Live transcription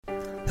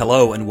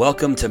Hello and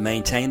welcome to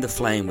Maintain the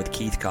Flame with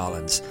Keith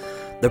Collins,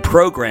 the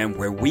program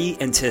where we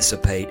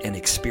anticipate an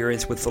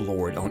experience with the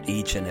Lord on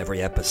each and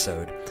every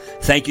episode.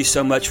 Thank you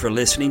so much for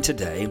listening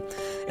today,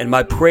 and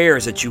my prayer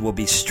is that you will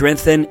be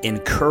strengthened,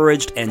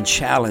 encouraged, and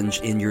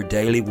challenged in your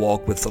daily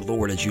walk with the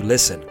Lord as you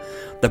listen.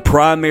 The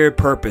primary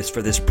purpose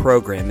for this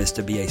program is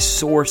to be a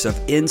source of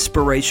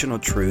inspirational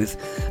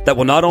truth that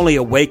will not only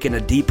awaken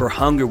a deeper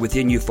hunger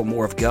within you for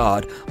more of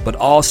God, but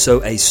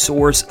also a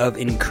source of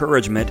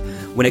encouragement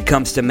when it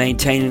comes to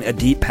maintaining a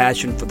deep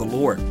passion for the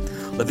Lord.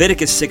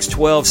 Leviticus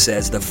 6:12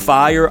 says, "The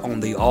fire on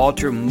the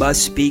altar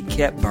must be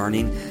kept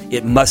burning,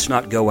 it must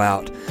not go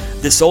out."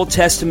 This Old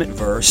Testament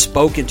verse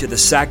spoke into the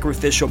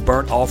sacrificial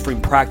burnt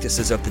offering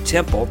practices of the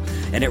temple,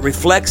 and it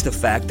reflects the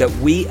fact that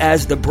we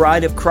as the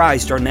bride of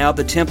Christ are now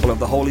the temple of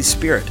the Holy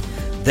Spirit.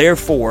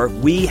 Therefore,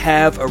 we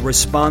have a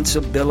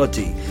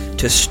responsibility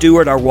to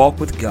steward our walk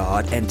with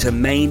God and to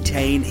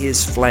maintain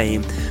His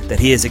flame that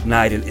He has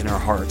ignited in our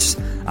hearts.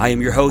 I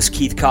am your host,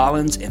 Keith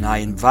Collins, and I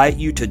invite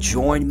you to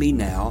join me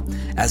now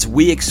as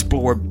we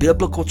explore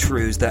biblical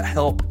truths that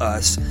help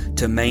us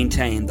to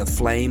maintain the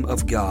flame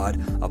of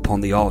God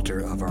upon the altar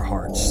of our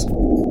hearts.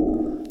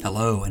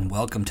 Hello, and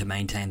welcome to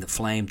Maintain the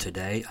Flame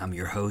today. I'm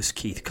your host,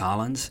 Keith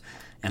Collins,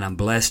 and I'm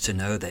blessed to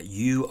know that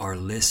you are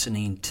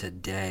listening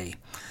today.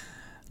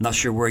 Not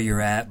sure where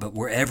you're at, but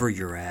wherever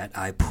you're at,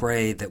 I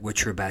pray that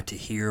what you're about to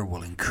hear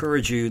will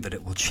encourage you, that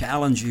it will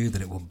challenge you,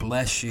 that it will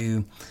bless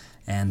you,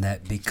 and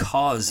that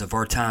because of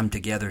our time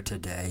together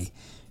today,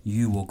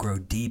 you will grow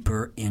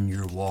deeper in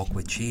your walk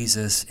with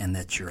Jesus, and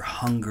that your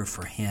hunger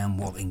for Him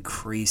will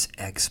increase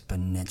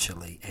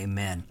exponentially.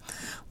 Amen.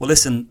 Well,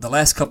 listen, the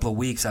last couple of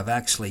weeks I've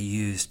actually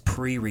used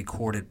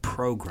pre-recorded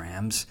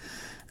programs.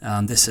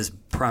 This is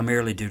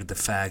primarily due to the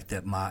fact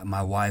that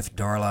my wife,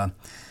 Darla,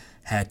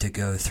 had to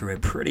go through a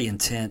pretty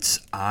intense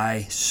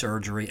eye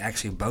surgery.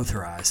 Actually, both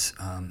her eyes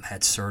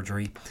had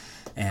surgery,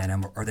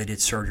 or they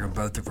did surgery on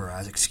both of her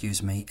eyes,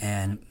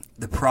 and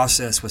the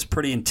process was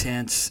pretty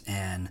intense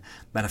and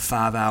about a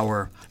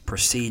 5-hour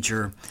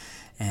procedure,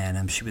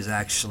 and she was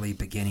actually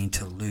beginning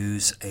to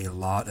lose a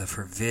lot of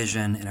her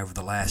vision, and over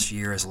the last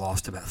year has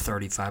lost about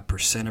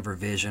 35% of her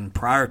vision.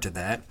 Prior to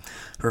that,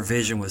 her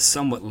vision was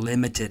somewhat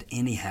limited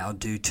anyhow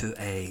due to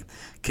a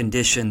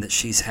condition that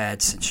she's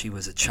had since she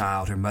was a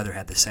child. Her mother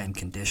had the same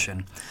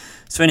condition.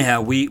 So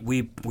anyhow,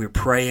 we're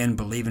praying,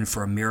 believing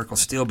for a miracle,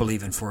 still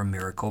believing for a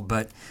miracle,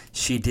 but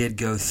she did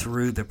go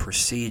through the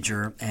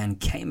procedure and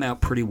came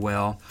out pretty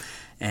well.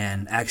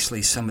 And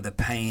actually some of the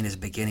pain is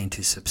beginning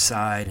to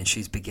subside, and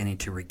she's beginning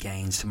to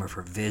regain some of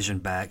her vision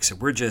back. So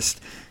we're just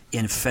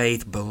in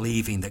faith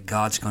believing that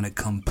God's going to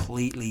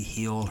completely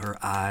heal her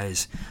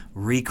eyes,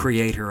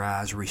 recreate her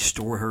eyes,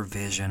 restore her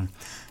vision,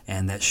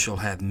 and that she'll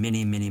have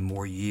many, many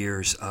more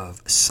years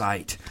of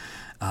sight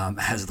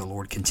as the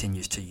Lord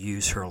continues to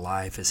use her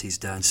life as He's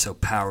done so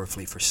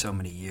powerfully for so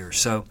many years.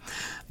 So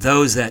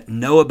those that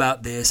know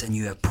about this and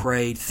you have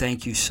prayed,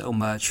 thank you so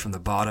much from the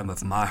bottom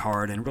of my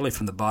heart and really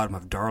from the bottom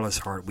of Darla's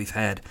heart. We've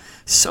had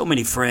so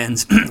many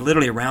friends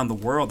literally around the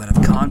world that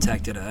have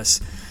contacted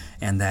us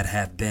and that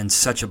have been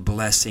such a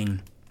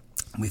blessing.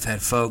 We've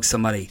had folks,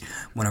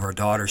 one of our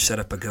daughters set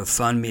up a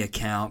GoFundMe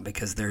account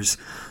because there's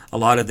a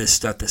lot of this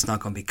stuff that's not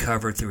going to be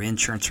covered through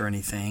insurance or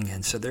anything.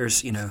 And so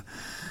there's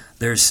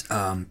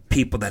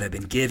people that have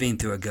been giving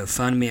through a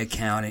GoFundMe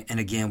account. And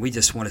again, we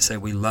just want to say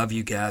we love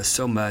you guys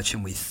so much,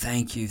 and we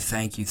thank you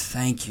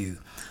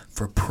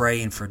for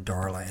praying for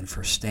Darla and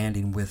for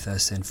standing with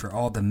us and for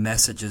all the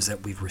messages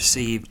that we've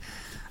received.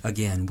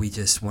 Again, we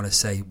just want to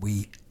say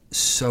we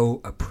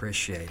so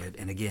appreciate it.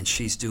 And again,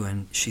 she's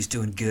doing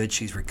good.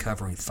 She's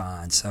recovering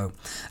fine. So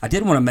I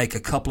did want to make a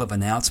couple of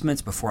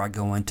announcements before I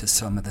go into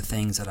some of the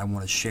things that I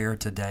want to share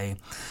today.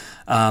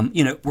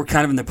 We're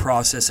kind of in the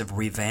process of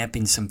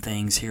revamping some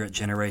things here at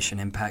Generation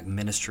Impact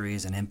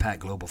Ministries and Impact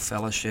Global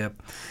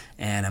Fellowship,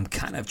 and I'm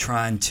kind of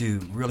trying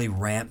to really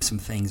ramp some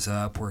things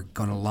up. We're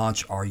going to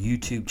launch our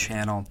YouTube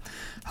channel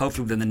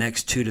hopefully within the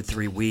next 2 to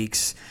 3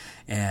 weeks.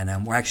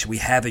 And we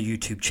have a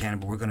YouTube channel,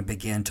 but we're going to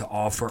begin to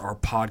offer our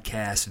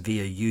podcast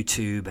via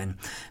YouTube and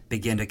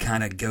begin to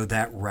kind of go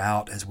that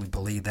route as we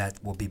believe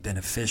that will be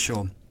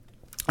beneficial.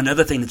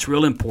 Another thing that's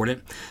real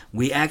important,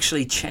 we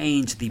actually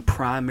changed the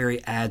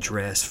primary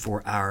address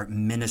for our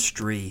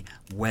ministry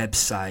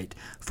website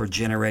for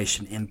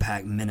Generation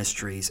Impact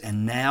Ministries.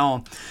 And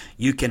now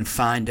you can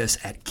find us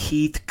at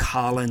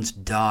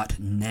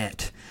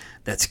keithcollins.net.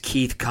 That's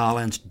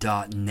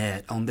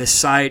keithcollins.net. On this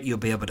site, you'll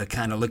be able to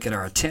kind of look at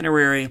our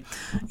itinerary.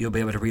 You'll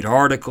be able to read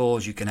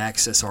articles. You can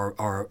access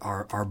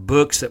our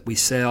books that we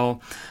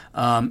sell.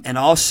 And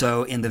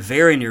also, in the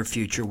very near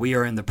future, we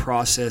are in the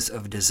process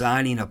of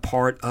designing a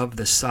part of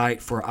the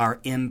site for our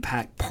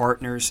impact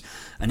partners.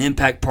 An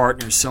impact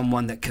partner is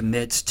someone that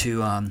commits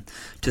to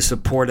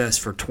support us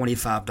for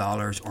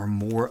 $25 or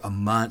more a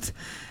month.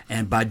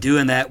 And by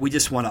doing that, we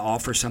just want to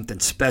offer something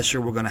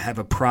special. We're going to have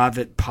a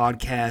private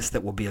podcast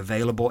that will be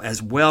available,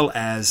 as well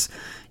as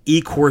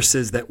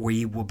e-courses that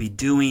we will be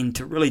doing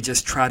to really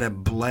just try to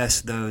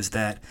bless those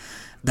that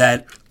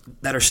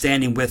that are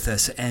standing with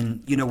us.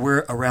 And,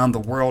 we're around the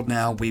world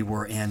now. We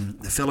were in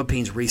the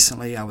Philippines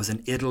recently. I was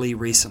in Italy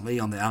recently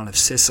on the island of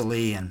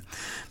Sicily, and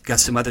got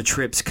some other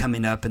trips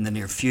coming up in the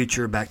near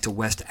future back to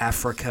West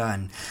Africa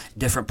and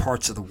different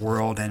parts of the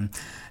world. And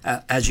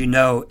as you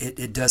know,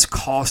 it does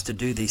cost to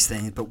do these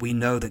things, but we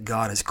know that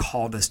God has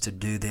called us to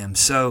do them.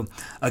 So,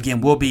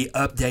 again, we'll be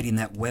updating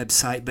that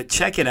website, but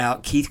check it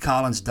out,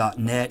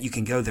 keithcollins.net. You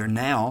can go there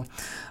now.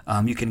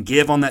 You can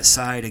give on that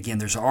site. Again,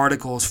 there's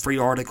articles, free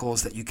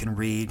articles that you can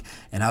read,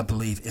 and I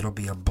believe it'll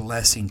be a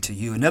blessing to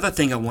you. Another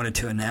thing I wanted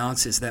to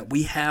announce is that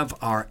we have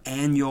our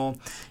annual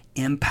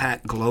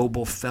Impact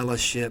Global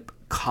Fellowship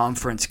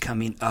Conference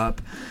coming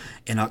up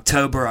in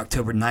October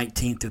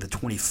 19th through the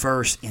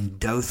 21st in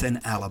Dothan,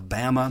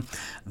 Alabama.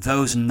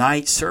 Those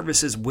night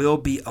services will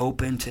be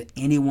open to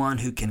anyone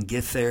who can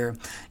get there.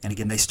 And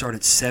again, they start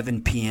at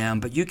 7 p.m.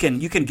 But you can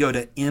go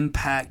to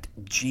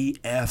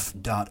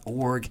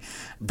impactgf.org.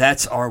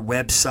 That's our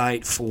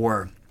website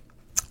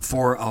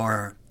for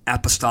our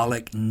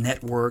apostolic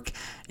network,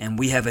 and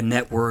we have a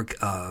network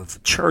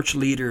of church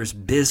leaders,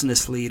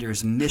 business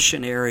leaders,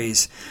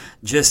 missionaries,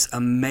 just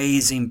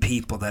amazing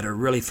people that are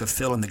really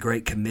fulfilling the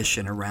Great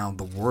Commission around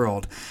the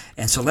world.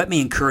 And so let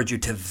me encourage you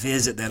to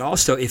visit that.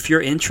 Also, if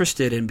you're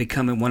interested in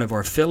becoming one of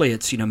our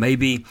affiliates,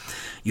 maybe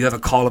you have a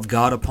call of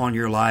God upon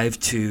your life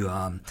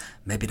to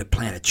maybe to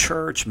plant a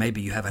church,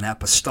 maybe you have an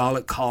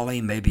apostolic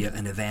calling, maybe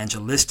an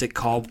evangelistic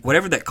call,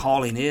 whatever that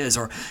calling is,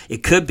 or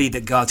it could be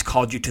that God's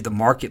called you to the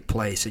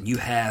marketplace and you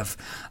have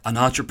an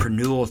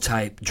entrepreneurial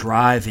type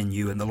drive in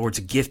you and the Lord's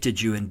gifted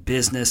you in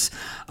business,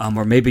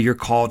 or maybe you're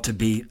called to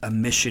be a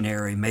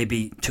missionary,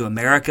 maybe to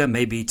America,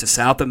 maybe to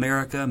South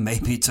America,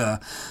 maybe to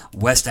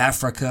West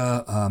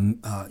Africa,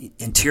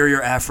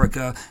 interior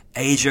Africa,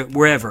 Asia,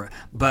 wherever.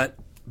 But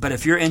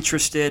if you're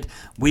interested,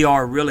 we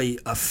are really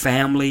a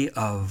family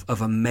of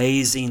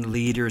amazing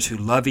leaders who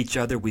love each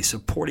other. We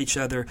support each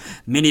other.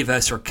 Many of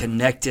us are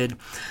connected,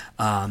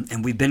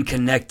 and we've been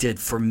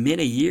connected for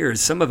many years.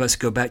 Some of us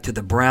go back to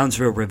the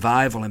Brownsville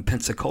Revival in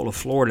Pensacola,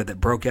 Florida, that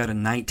broke out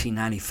in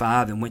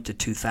 1995 and went to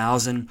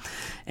 2000.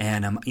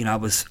 And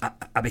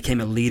I became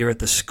a leader at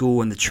the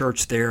school and the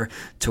church there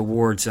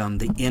towards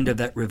the end of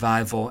that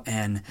revival.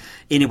 And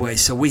anyway,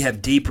 so we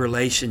have deep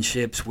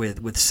relationships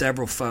with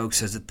several folks.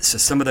 So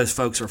some of those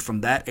folks are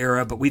from that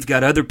era, but we've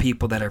got other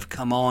people that have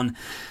come on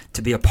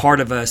to be a part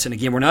of us. And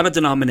again, we're not a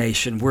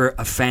denomination, we're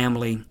a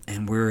family,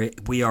 and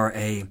we are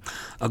a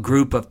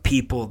group of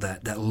people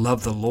that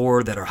love the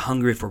Lord, that are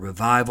hungry for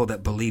revival,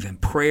 that believe in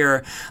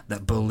prayer,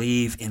 that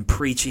believe in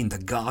preaching the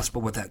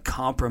gospel without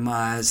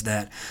compromise,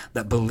 that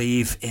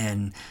believe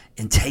in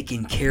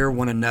taking care of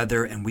one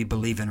another, and we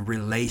believe in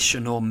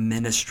relational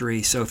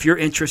ministry. So if you're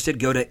interested,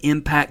 go to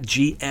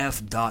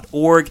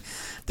impactgf.org.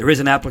 There is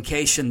an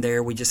application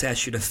there. We just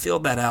ask you to fill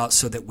that out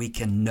so that we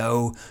can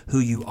know who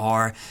you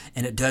are.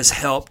 And it does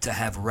help to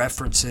have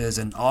references.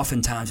 And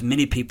oftentimes,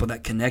 many people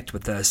that connect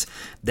with us,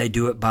 they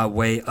do it by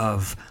way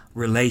of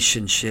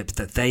relationships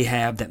that they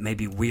have that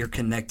maybe we're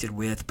connected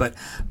with. But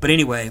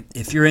anyway,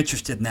 if you're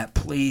interested in that,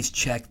 please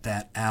check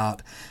that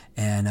out.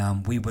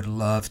 And we would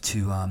love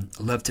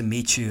to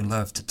meet you and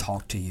love to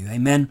talk to you.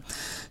 Amen.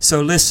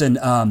 So listen,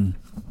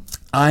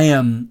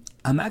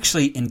 I'm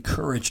actually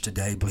encouraged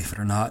today, believe it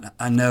or not.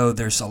 I know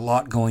there's a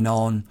lot going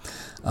on.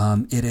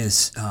 It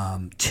is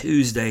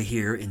Tuesday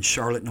here in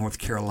Charlotte, North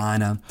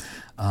Carolina,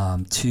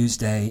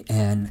 Tuesday,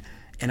 and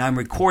I'm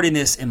recording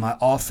this in my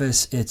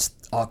office. It's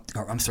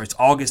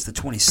August the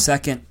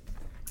 22nd,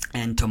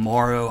 and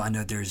tomorrow I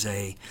know there's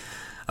a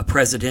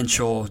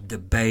presidential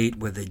debate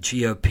with the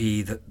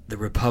GOP, the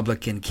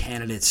Republican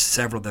candidates.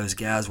 Several of those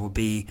guys will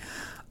be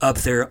up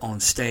there on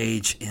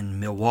stage in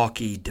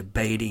Milwaukee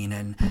debating,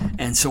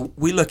 and so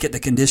we look at the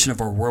condition of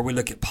our world. We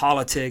look at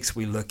politics.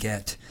 We look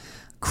at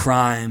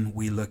crime.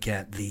 We look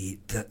at the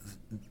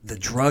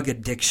drug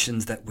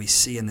addictions that we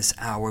see in this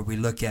hour. We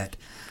look at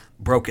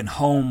broken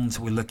homes.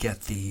 We look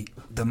at the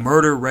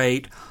murder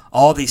rate.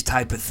 All these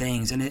type of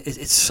things, and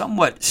it's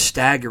somewhat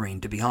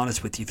staggering, to be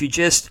honest with you. If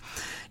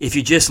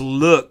you just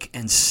look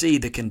and see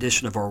the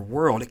condition of our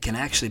world, it can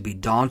actually be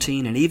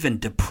daunting and even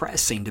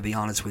depressing, to be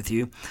honest with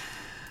you.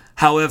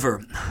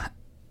 However,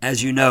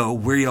 as you know,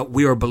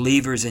 we are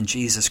believers in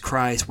Jesus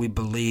Christ. We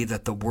believe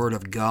that the Word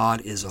of God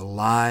is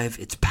alive,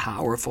 it's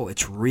powerful,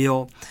 it's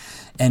real.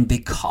 And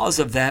because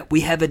of that,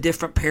 we have a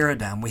different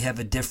paradigm. We have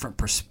a different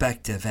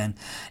perspective. And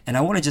I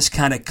want to just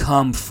kind of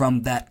come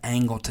from that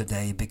angle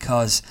today,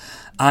 because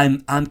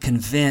I'm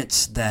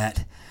convinced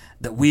that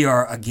we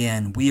are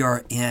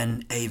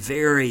in a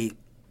very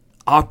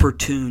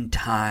opportune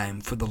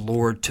time for the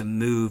Lord to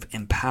move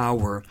in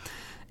power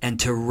and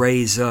to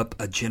raise up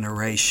a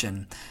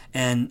generation.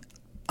 And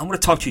I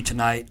want to talk to you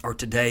tonight or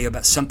today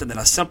about something that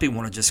I simply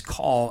want to just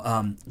call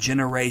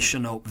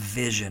generational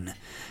vision.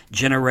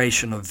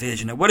 Generational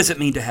vision. Now, what does it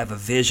mean to have a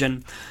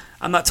vision?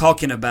 I'm not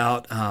talking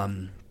about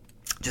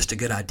just a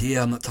good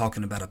idea. I'm not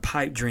talking about a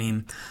pipe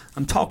dream.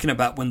 I'm talking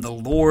about when the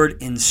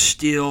Lord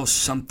instills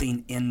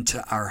something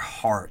into our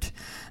heart.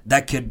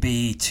 That could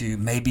be to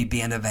maybe be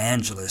an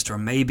evangelist, or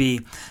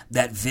maybe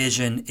that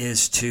vision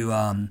is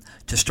to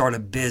start a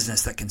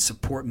business that can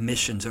support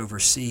missions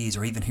overseas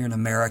or even here in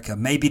America.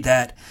 Maybe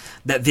that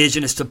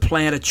vision is to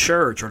plant a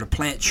church or to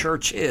plant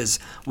churches.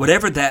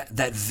 Whatever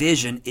that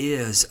vision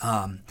is,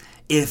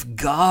 if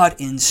God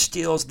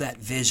instills that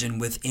vision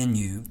within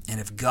you, and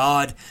if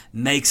God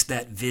makes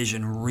that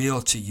vision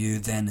real to you,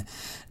 then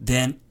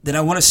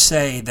I want to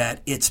say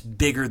that it's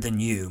bigger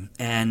than you.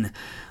 And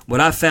what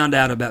I found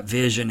out about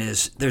vision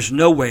is there's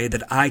no way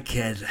that I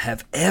could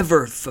have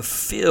ever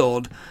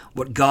fulfilled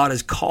what God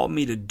has called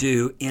me to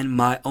do in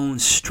my own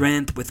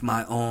strength, with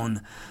my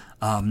own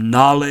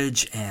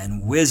knowledge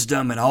and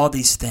wisdom and all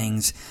these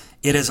things.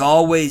 It has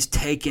always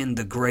taken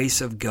the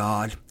grace of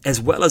God, as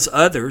well as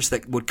others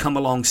that would come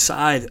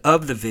alongside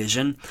of the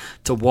vision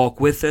to walk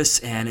with us.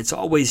 And it's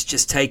always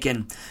just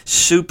taken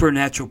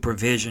supernatural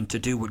provision to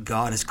do what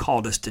God has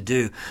called us to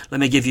do. Let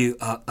me give you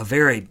a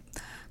very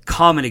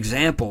common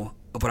example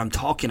of what I'm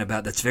talking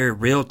about that's very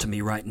real to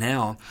me right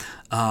now.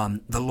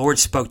 The Lord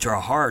spoke to our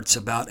hearts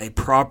about a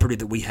property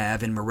that we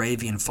have in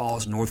Moravian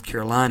Falls, North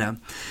Carolina,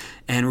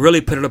 and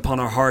really put it upon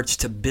our hearts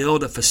to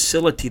build a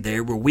facility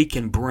there where we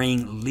can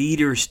bring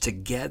leaders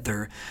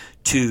together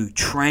to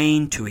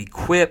train, to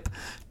equip,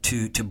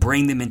 to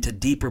bring them into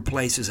deeper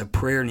places of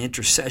prayer and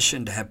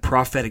intercession, to have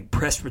prophetic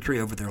presbytery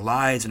over their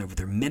lives and over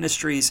their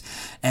ministries,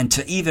 and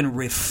to even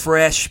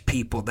refresh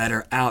people that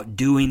are out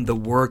doing the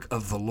work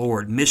of the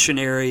Lord,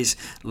 missionaries,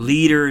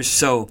 leaders.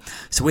 So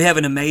we have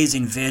an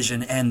amazing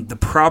vision, and the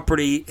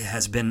property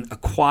has been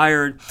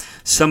acquired.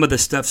 Some of the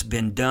stuff's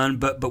been done,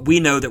 but we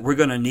know that we're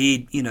going to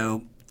need,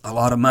 a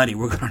lot of money.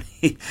 We're going to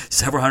need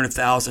several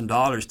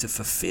 $100,000 to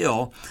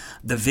fulfill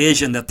the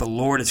vision that the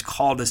Lord has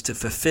called us to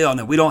fulfill.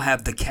 Now, we don't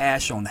have the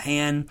cash on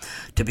hand.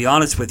 To be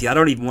honest with you, I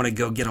don't even want to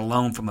go get a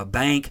loan from a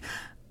bank.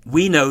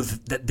 We know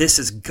that this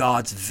is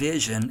God's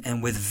vision,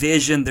 and with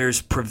vision,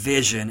 there's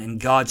provision, and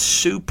God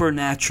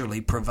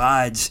supernaturally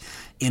provides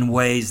in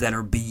ways that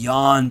are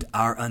beyond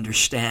our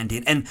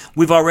understanding. And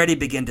we've already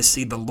begun to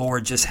see the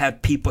Lord just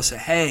have people say,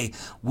 hey,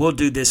 we'll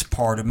do this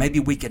part, or maybe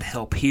we could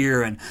help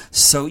here. And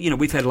so,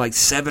 we've had like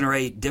 7 or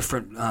 8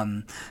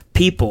 different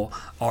people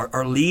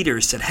or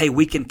leaders said, hey,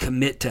 we can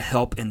commit to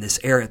help in this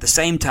area. At the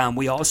same time,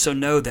 we also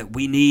know that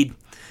we need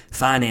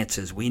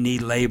finances, we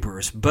need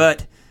laborers,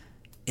 but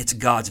it's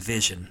God's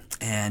vision.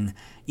 And,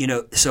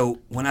 so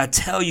when I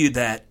tell you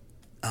that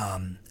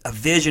a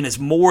vision is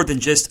more than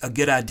just a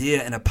good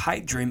idea and a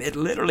pipe dream, it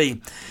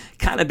literally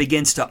kind of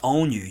begins to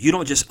own you. You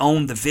don't just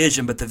own the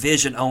vision, but the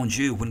vision owns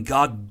you. When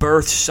God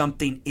births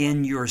something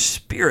in your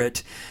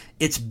spirit,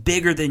 it's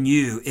bigger than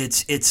you.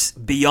 It's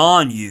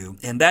beyond you.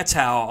 And that's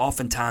how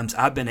oftentimes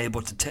I've been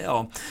able to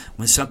tell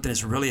when something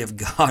is really of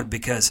God,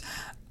 because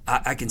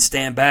I can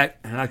stand back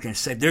and I can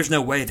say, there's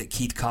no way that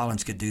Keith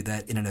Collins could do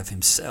that in and of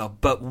himself.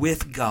 But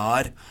with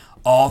God,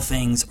 all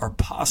things are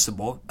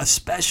possible,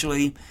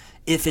 especially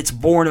if it's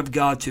born of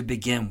God to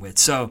begin with.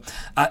 So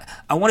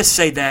I want to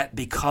say that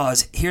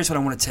because here's what I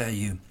want to tell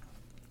you.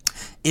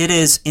 It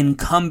is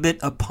incumbent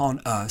upon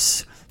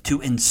us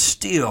to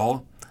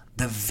instill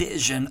the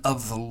vision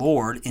of the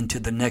Lord into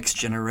the next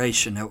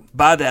generation. Now,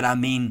 by that I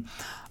mean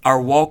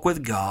our walk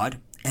with God,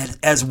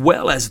 as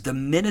well as the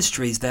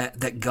ministries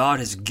that God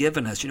has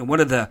given us. One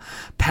of the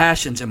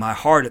passions in my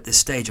heart at this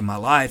stage of my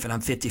life, and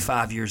I'm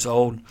 55 years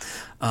old,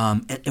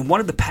 and one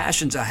of the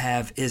passions I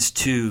have is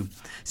to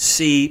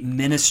see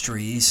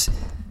ministries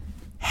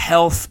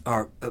have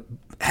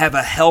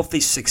a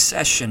healthy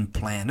succession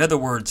plan. In other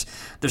words,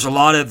 there's a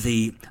lot of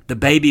the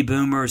baby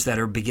boomers that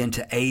are beginning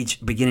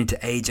to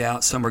age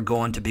out. Some are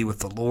going to be with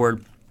the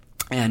Lord.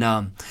 And,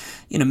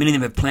 many of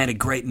them have planted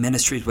great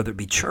ministries, whether it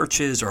be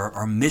churches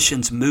or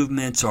missions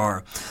movements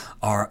or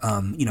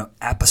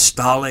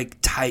apostolic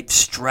type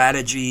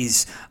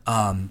strategies,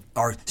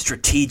 or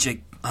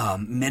strategic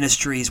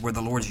ministries where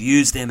the Lord's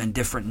used them in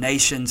different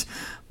nations.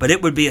 But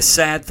it would be a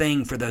sad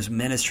thing for those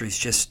ministries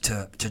just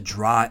to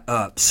dry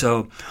up.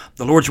 So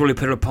the Lord's really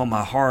put it upon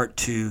my heart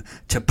to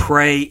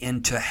pray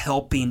into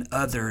helping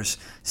others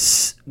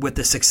with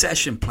the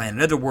succession plan.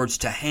 In other words,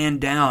 to hand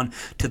down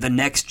to the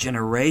next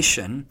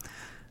generation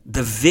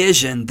the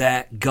vision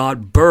that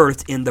God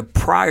birthed in the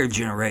prior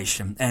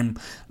generation. And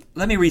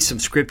let me read some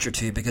scripture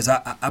to you, because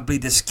I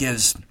believe this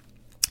gives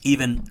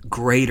even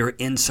greater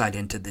insight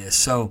into this.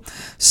 So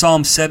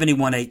Psalm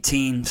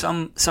 71:18.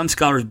 Some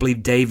scholars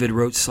believe David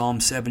wrote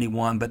Psalm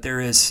 71, but there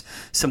is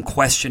some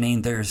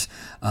questioning. There's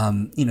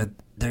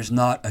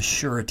not a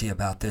surety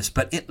about this.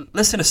 But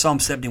listen to Psalm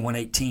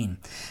 71:18.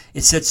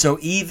 It said, "So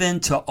even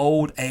to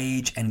old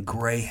age and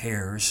gray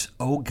hairs,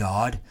 O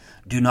God,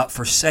 do not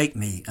forsake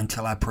me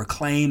until I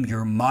proclaim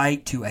your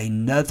might to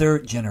another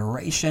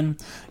generation,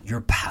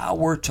 your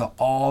power to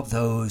all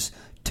those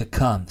to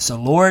come."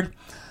 So Lord,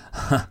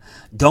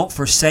 don't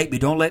forsake me.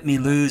 Don't let me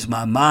lose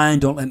my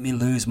mind. Don't let me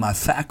lose my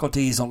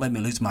faculties. Don't let me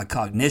lose my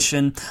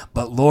cognition.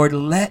 But Lord,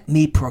 let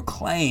me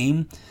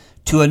proclaim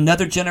to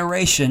another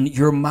generation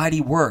your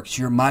mighty works,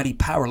 your mighty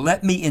power.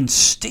 Let me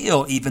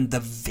instill even the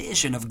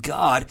vision of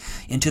God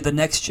into the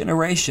next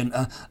generation.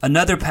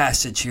 Another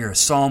passage here,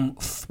 Psalm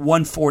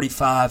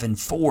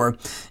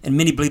 145:4, and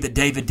many believe that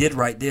David did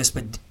write this,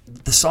 but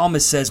the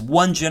psalmist says,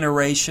 one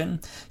generation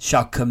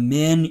shall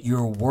commend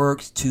your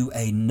works to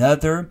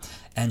another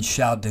and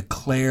shall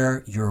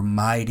declare your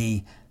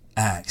mighty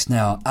acts.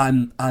 Now,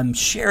 I'm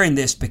sharing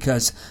this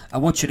because I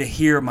want you to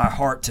hear my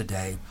heart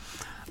today.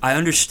 I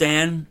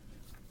understand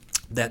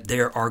that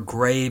there are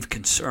grave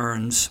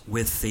concerns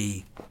with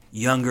the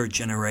younger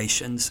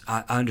generations.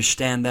 I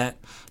understand that,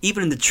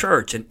 even in the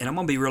church. And I'm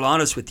going to be real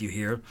honest with you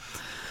here.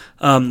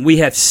 We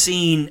have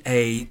seen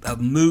a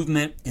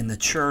movement in the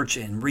church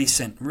in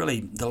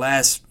really the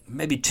last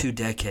maybe 2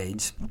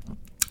 decades,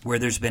 where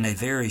there's been a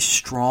very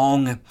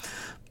strong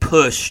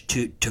push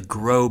to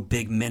grow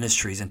big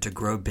ministries and to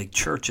grow big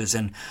churches.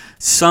 And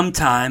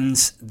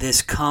sometimes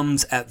this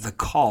comes at the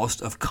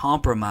cost of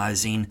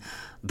compromising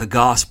the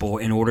gospel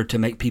in order to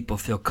make people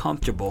feel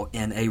comfortable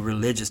in a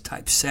religious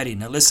type setting.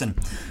 Now listen,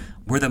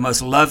 we're the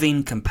most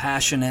loving,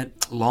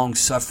 compassionate,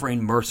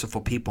 long-suffering,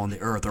 merciful people on the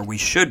earth, or we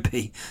should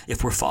be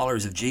if we're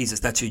followers of Jesus.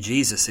 That's who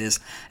Jesus is.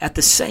 At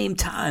the same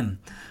time,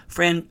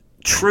 friend,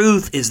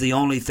 truth is the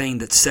only thing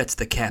that sets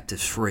the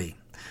captives free.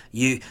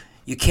 You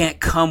can't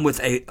come with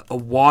a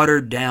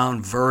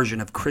watered-down version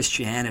of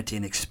Christianity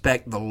and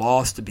expect the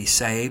lost to be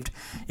saved,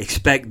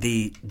 expect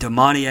the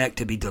demoniac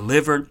to be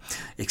delivered,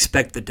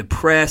 expect the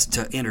depressed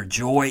to enter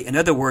joy. In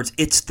other words,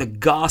 it's the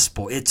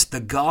gospel. It's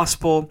the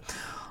gospel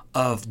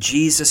of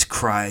Jesus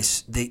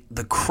Christ,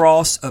 the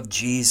cross of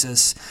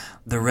Jesus,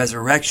 the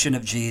resurrection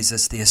of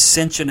Jesus, the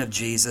ascension of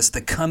Jesus,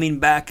 the coming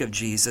back of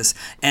Jesus,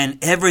 and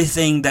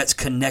everything that's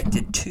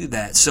connected to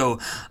that. So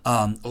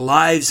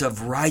lives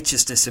of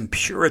righteousness and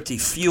purity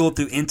fueled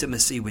through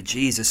intimacy with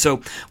Jesus.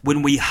 So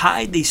when we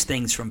hide these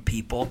things from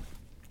people,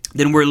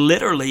 then we're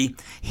literally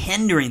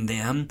hindering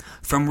them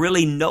from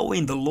really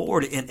knowing the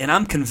Lord. And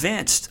I'm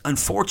convinced,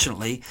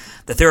 unfortunately,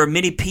 that there are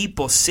many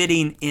people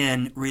sitting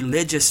in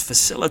religious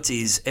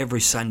facilities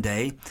every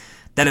Sunday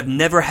that have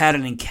never had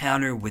an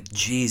encounter with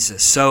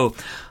Jesus. So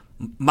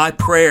my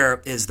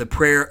prayer is the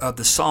prayer of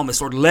the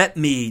psalmist, Lord, let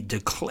me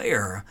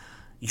declare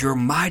your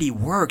mighty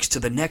works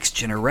to the next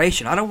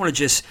generation. I don't want to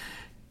just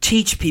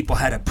teach people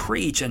how to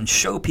preach and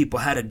show people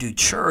how to do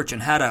church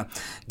and how to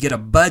get a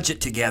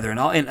budget together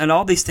and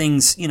all these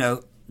things.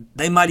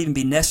 They might even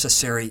be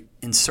necessary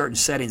in certain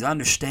settings. I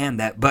understand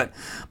that, but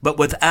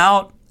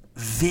without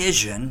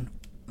vision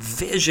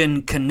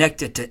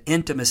connected to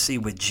intimacy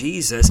with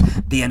Jesus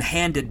being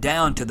handed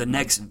down to the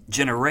next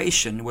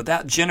generation,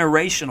 without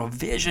generational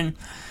vision,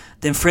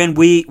 then friend,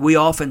 we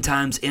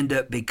oftentimes end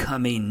up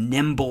becoming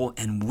nimble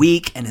and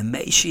weak and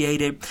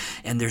emaciated,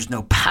 and there's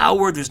no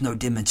power, there's no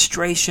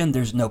demonstration,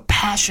 there's no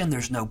passion,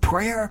 there's no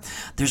prayer,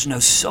 there's no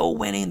soul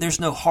winning,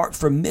 there's no heart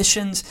for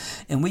missions,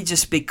 and we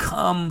just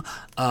become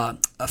a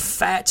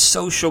fat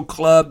social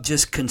club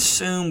just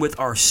consumed with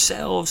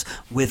ourselves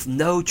with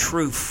no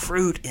true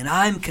fruit. And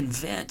I'm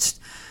convinced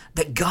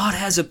that God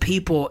has a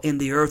people in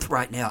the earth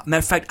right now. Matter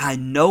of fact, I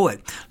know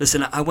it.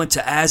 Listen, I went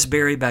to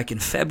Asbury back in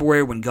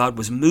February when God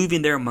was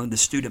moving there among the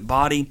student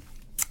body.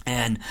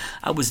 And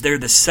I was there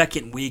the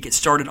second week. It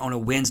started on a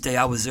Wednesday.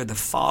 I was there the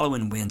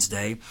following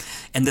Wednesday.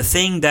 And the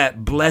thing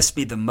that blessed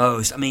me the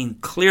most,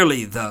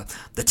 clearly the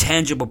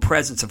tangible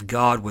presence of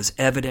God was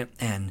evident.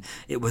 And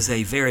it was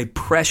a very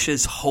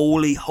precious,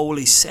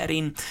 holy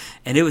setting.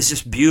 And it was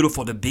just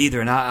beautiful to be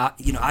there. And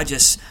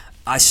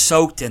I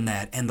soaked in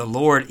that, and the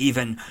Lord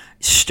even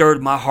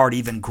stirred my heart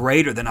even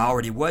greater than I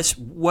already was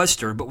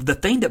stirred. But the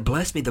thing that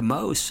blessed me the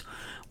most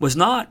was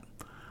not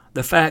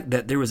the fact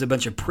that there was a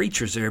bunch of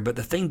preachers there, but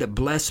the thing that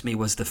blessed me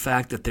was the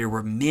fact that there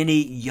were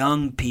many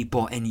young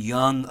people and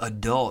young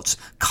adults,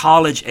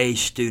 college-age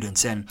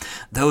students, and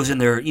those in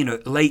their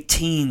late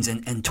teens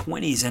and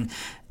 20s, and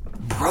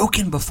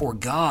broken before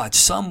God,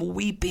 some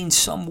weeping,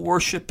 some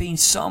worshiping,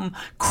 some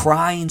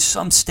crying,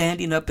 some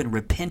standing up and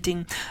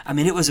repenting.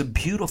 It was a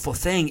beautiful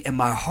thing, and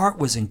my heart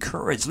was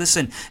encouraged.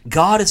 Listen,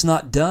 God is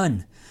not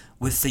done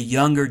with the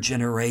younger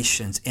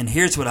generations, and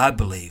here's what I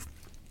believe.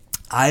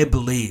 I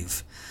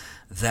believe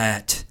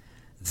that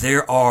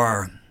there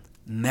are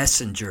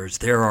messengers,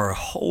 there are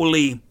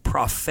holy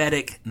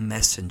prophetic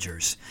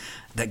messengers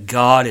that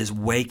God is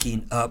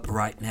waking up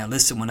right now.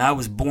 Listen, when I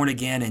was born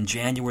again on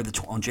January the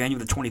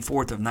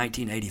 24th of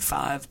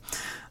 1985,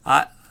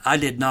 I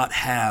did not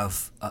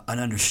have an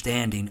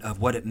understanding of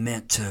what it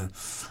meant to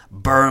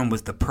burn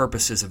with the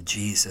purposes of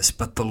Jesus.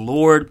 But the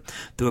Lord,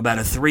 through about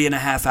a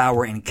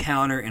 3.5-hour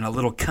encounter in a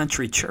little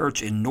country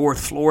church in North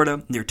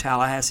Florida, near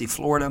Tallahassee,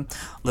 Florida,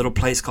 a little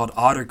place called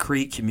Otter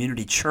Creek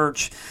Community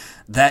Church,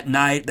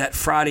 that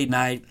Friday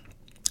night,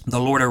 The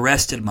Lord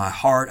arrested my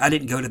heart. I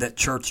didn't go to that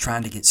church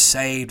trying to get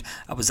saved.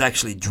 I was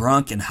actually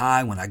drunk and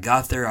high when I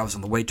got there. I was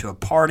on the way to a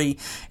party,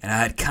 and I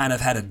had kind of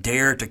had a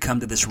dare to come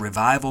to this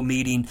revival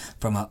meeting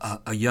from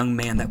a young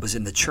man that was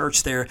in the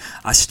church there.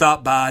 I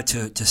stopped by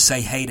to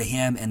say hey to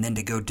him and then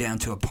to go down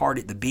to a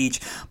party at the beach.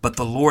 But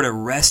the Lord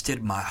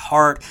arrested my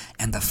heart,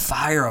 and the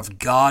fire of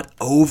God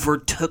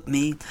overtook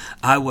me.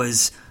 I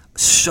was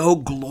so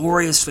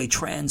gloriously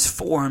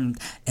transformed,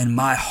 and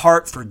my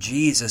heart for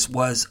Jesus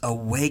was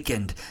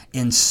awakened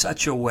in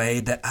such a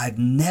way that I've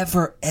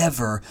never,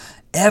 ever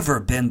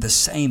been the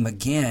same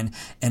again.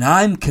 And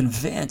I'm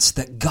convinced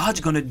that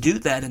God's going to do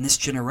that in this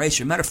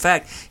generation. Matter of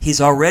fact,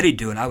 He's already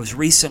doing. I was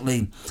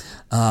recently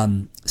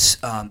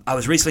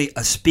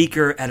a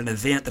speaker at an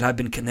event that I've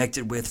been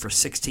connected with for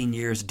 16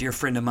 years. A dear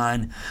friend of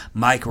mine,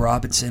 Mike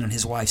Robinson, and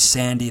his wife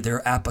Sandy.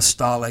 They're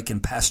apostolic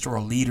and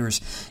pastoral leaders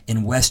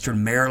in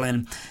Western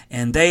Maryland,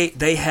 and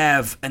they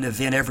have an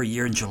event every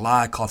year in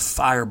July called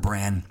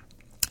Firebrand.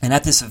 And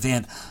at this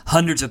event,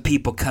 hundreds of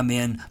people come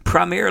in,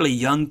 primarily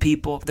young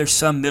people. There's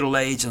some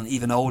middle-aged and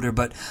even older,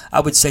 but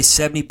I would say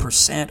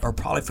 70% are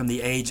probably from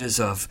the ages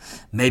of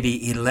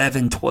maybe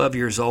 11, 12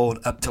 years old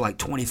up to like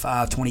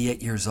 25,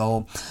 28 years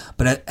old.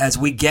 But as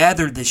we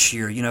gathered this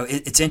year,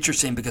 it's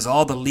interesting because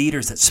all the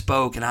leaders that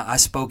spoke, and I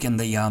spoke in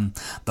the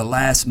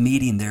last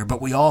meeting there,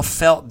 but we all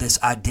felt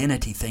this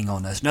identity thing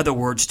on us. In other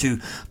words, to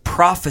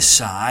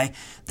prophesy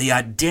the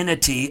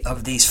identity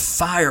of these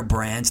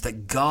firebrands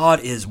that God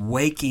is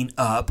waking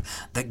up,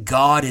 that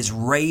God is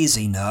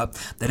raising up,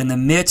 that in the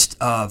midst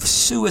of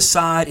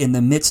suicide, in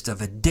the midst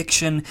of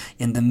addiction,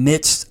 in the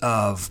midst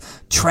of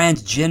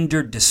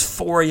transgender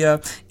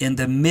dysphoria, in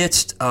the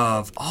midst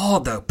of all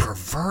the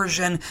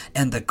perversion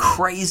and the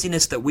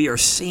craziness that we are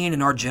seeing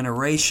in our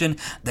generation,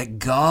 that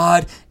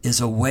God is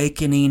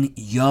awakening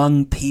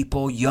young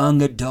people,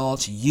 young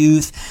adults,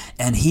 youth,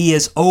 and He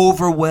is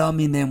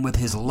overwhelming them with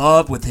His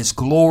love, with His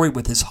glory,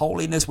 with His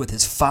holiness, with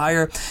His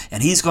fire,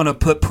 and He's going to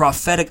put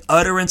prophetic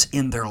utterance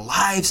in their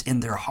lives, in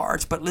their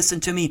hearts. But listen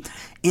to me,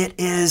 it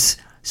is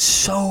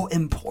so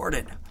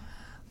important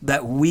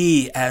that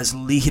we as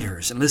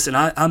leaders, and listen,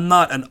 I'm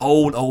not an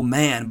old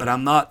man, but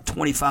I'm not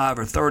 25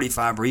 or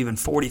 35 or even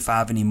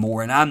 45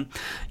 anymore. And I'm,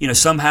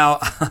 somehow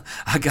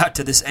I got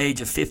to this age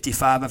of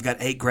 55. I've got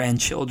 8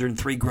 grandchildren,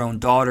 3 grown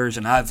daughters,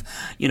 and I've,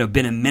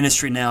 been in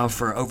ministry now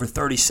for over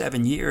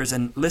 37 years.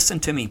 And listen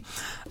to me,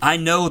 I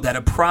know that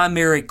a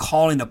primary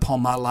calling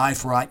upon my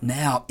life right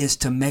now is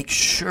to make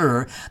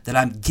sure that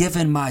I'm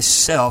giving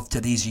myself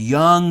to these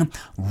young,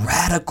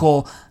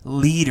 radical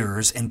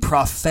leaders and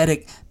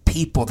prophetic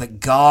people that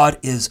God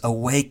is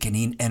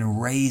awakening and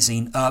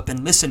raising up.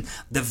 And listen,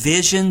 the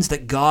visions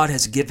that God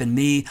has given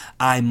me,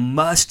 I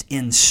must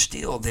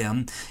instill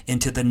them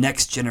into the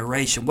next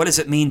generation. What does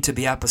it mean to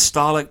be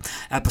apostolic?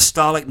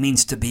 Apostolic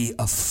means to be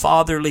a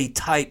fatherly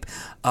type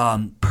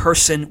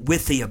person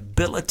with the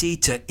ability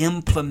to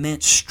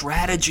implement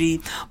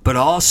strategy, but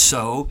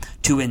also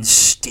to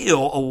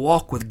instill a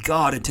walk with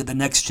God into the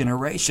next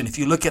generation. If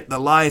you look at the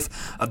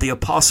life of the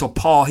Apostle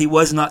Paul, he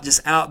was not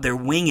just out there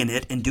winging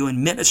it and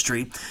doing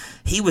ministry.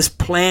 He was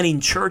planting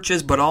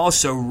churches, but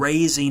also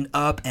raising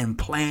up and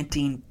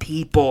planting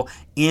people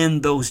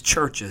in those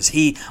churches.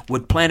 He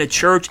would plant a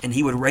church and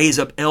he would raise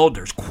up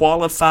elders,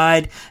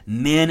 qualified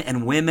men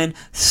and women.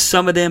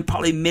 Some of them,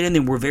 probably many of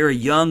them, were very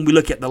young. We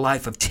look at the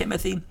life of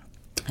Timothy.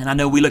 And I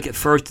know we look at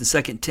 1st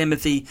and 2nd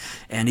Timothy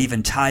and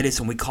even Titus,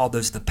 and we call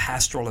those the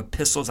pastoral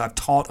epistles. I've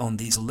taught on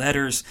these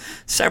letters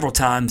several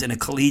times in a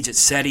collegiate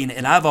setting,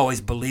 and I've always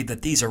believed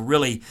that these are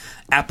really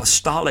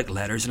apostolic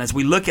letters. And as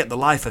we look at the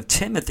life of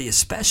Timothy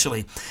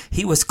especially,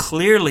 he was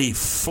clearly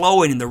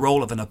flowing in the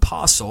role of an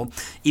apostle,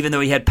 even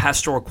though he had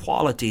pastoral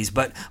qualities.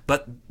 But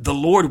the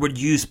Lord would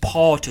use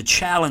Paul to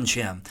challenge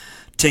him,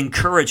 to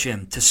encourage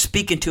him, to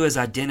speak into his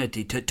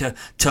identity,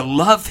 to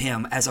love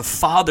him as a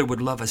father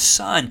would love a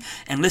son.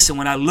 And listen,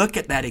 when I look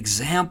at that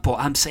example,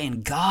 I'm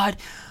saying, God,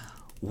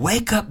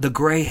 wake up the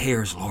gray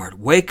hairs, Lord.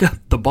 Wake up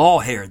the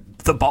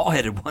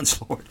bald-headed ones,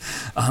 Lord.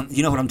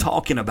 You know what I'm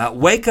talking about.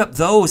 Wake up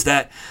those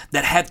that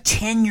have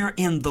tenure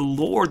in the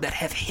Lord, that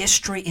have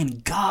history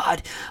in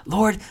God.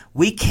 Lord,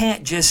 we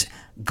can't just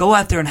go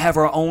out there and have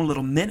our own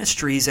little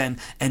ministries and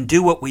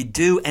do what we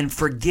do and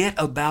forget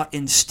about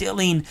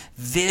instilling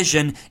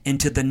vision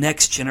into the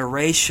next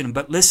generation.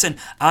 But listen,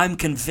 I'm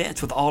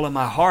convinced with all of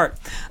my heart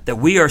that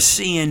we are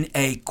seeing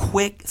a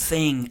quick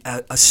thing,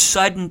 a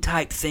sudden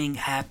type thing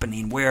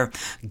happening where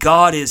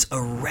God is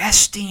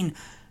arresting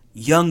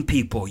young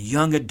people,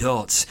 young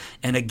adults.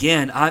 And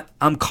again,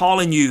 I'm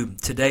calling you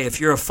today, if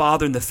you're a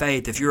father in the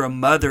faith, if you're a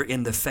mother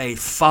in the faith,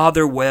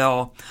 father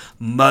well,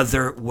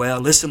 mother well.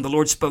 Listen, the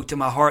Lord spoke to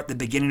my heart at the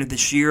beginning of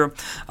this year.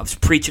 I was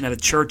preaching at a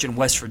church in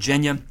West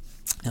Virginia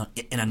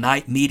in a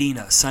night meeting,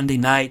 a Sunday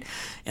night,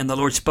 and the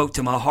Lord spoke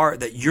to my heart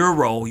that your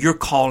role, your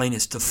calling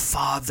is to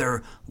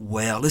father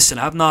well. Listen,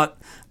 I've not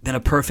been a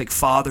perfect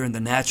father in the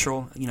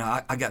natural.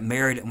 I got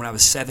married when I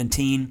was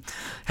 17,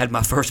 had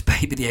my first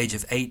baby at the age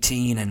of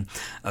 18, and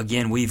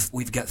again,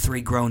 we've got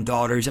 3 grown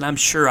daughters, and I'm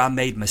sure I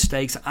made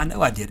mistakes. I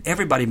know I did.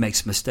 Everybody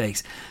makes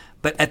mistakes.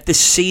 But at this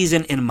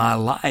season in my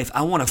life,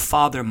 I want to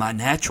father my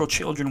natural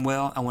children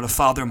well. I want to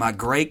father my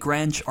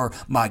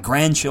my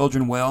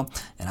grandchildren well.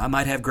 And I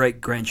might have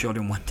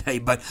great-grandchildren one day,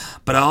 but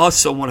I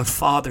also want to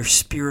father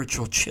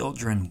spiritual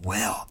children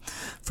well.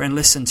 Friend,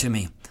 listen to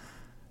me.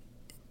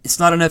 It's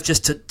not enough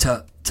just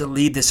to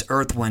leave this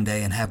earth one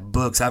day and have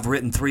books. I've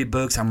written 3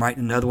 books. I'm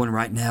writing another one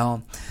right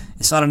now.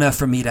 It's not enough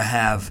for me to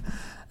have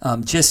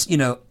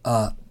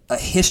a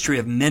history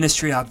of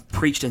ministry. I've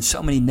preached in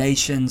so many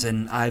nations,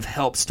 and I've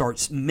helped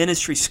start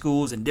ministry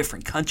schools in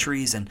different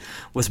countries, and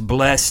was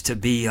blessed to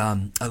be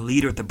a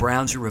leader at the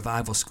Brownsville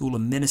Revival School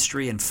of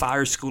Ministry and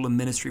Fire School of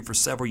Ministry for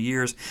several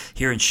years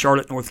here in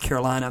Charlotte, North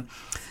Carolina.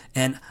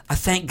 And I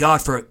thank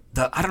God for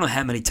I don't know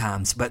how many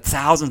times, but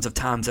thousands of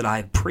times that I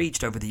have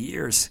preached over the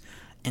years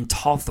and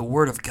taught the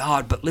Word of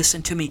God. But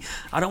listen to me,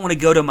 I don't want to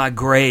go to my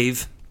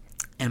grave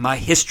and my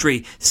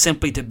history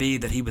simply to be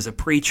that he was a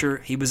preacher,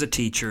 he was a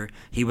teacher,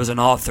 he was an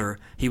author,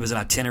 he was an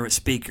itinerant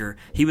speaker,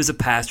 he was a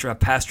pastor. I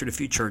pastored a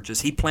few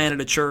churches, he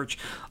planted a church.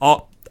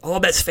 All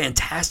that's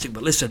fantastic.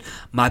 But listen,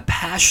 my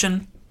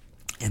passion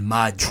and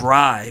my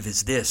drive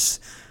is this.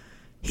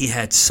 He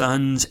had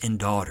sons and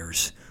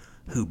daughters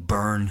who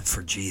burned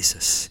for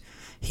Jesus.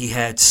 He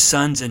had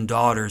sons and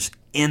daughters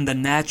in the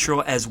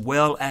natural as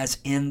well as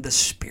in the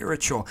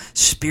spiritual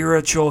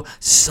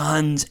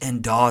sons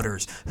and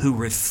daughters who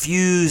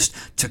refused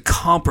to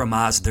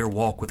compromise their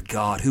walk with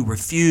God, who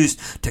refused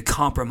to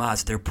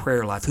compromise their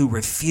prayer life, who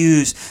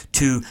refused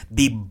to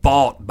be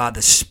bought by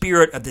the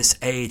spirit of this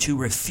age, who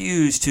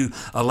refused to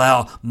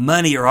allow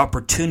money or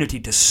opportunity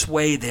to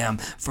sway them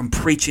from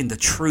preaching the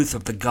truth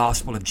of the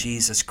gospel of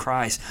Jesus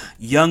Christ.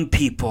 Young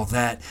people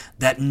that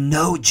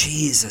know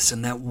Jesus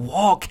and that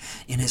walk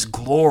in His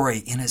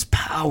glory, in His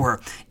power,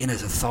 in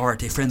His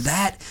authority. Friend,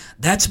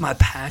 that's my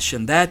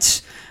passion.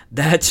 That's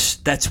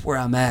where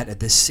I'm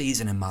at this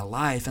season in my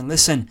life. And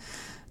listen,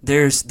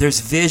 there's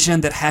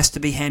vision that has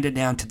to be handed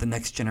down to the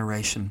next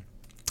generation.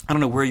 I don't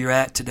know where you're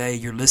at today.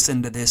 You're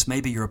listening to this.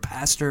 Maybe you're a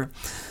pastor.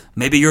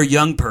 Maybe you're a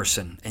young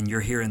person and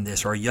you're hearing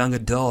this, or a young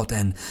adult,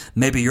 and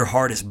maybe your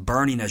heart is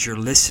burning as you're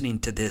listening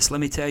to this.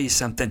 Let me tell you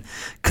something.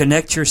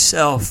 Connect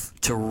yourself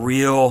to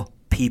real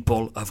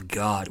people of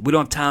God. We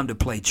don't have time to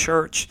play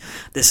church.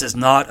 This is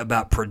not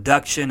about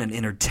production and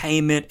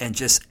entertainment and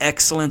just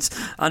excellence.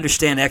 I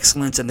understand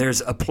excellence, and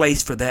there's a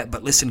place for that.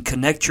 But listen,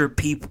 connect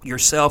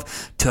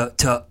yourself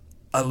to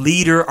a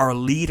leader or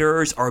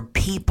leaders or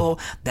people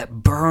that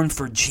burn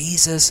for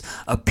Jesus,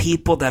 a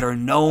people that are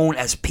known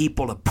as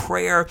people of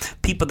prayer,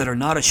 people that are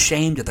not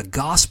ashamed of the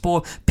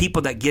gospel,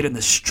 people that get in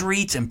the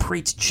streets and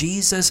preach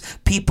Jesus,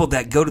 people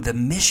that go to the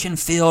mission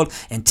field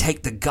and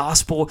take the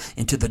gospel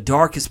into the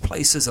darkest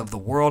places of the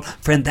world.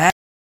 Friend, that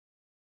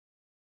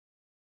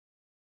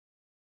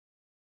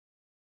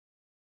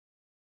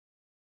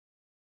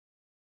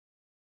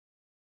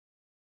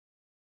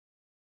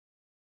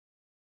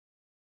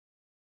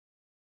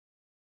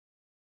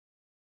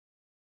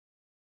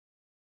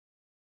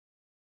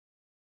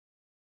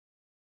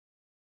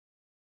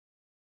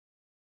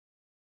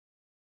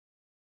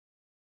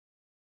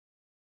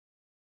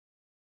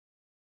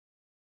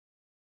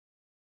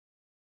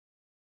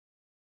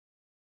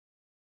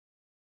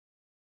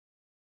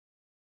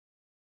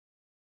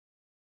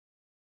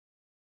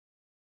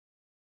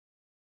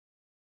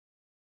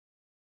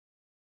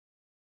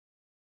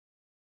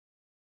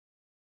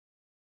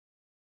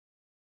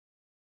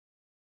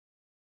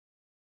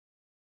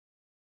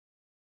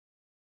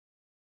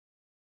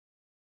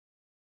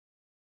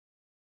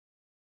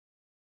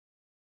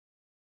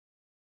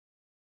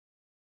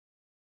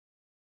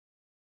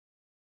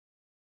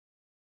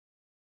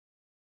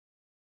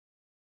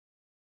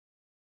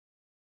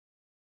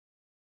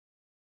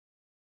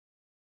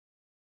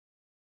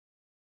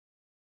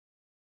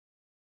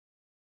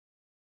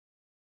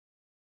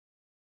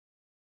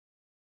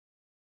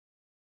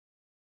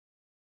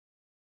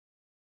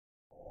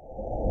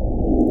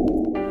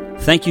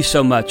Thank you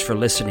so much for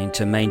listening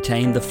to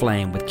Maintain the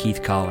Flame with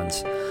Keith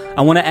Collins.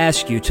 I want to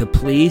ask you to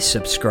please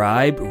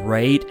subscribe,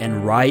 rate,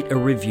 and write a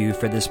review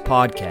for this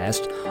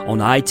podcast on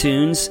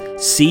iTunes,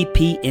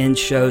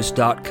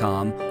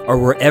 cpnshows.com, or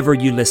wherever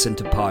you listen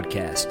to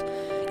podcasts.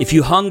 If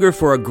you hunger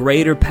for a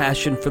greater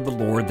passion for the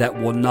Lord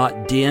that will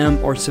not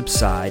dim or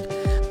subside,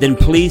 then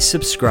please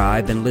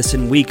subscribe and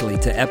listen weekly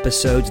to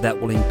episodes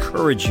that will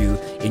encourage you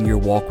in your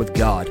walk with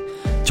God.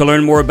 To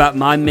learn more about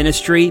my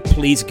ministry,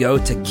 please go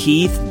to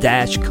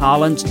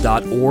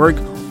keith-collins.org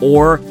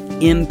or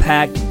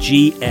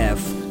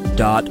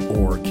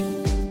impactgf.org.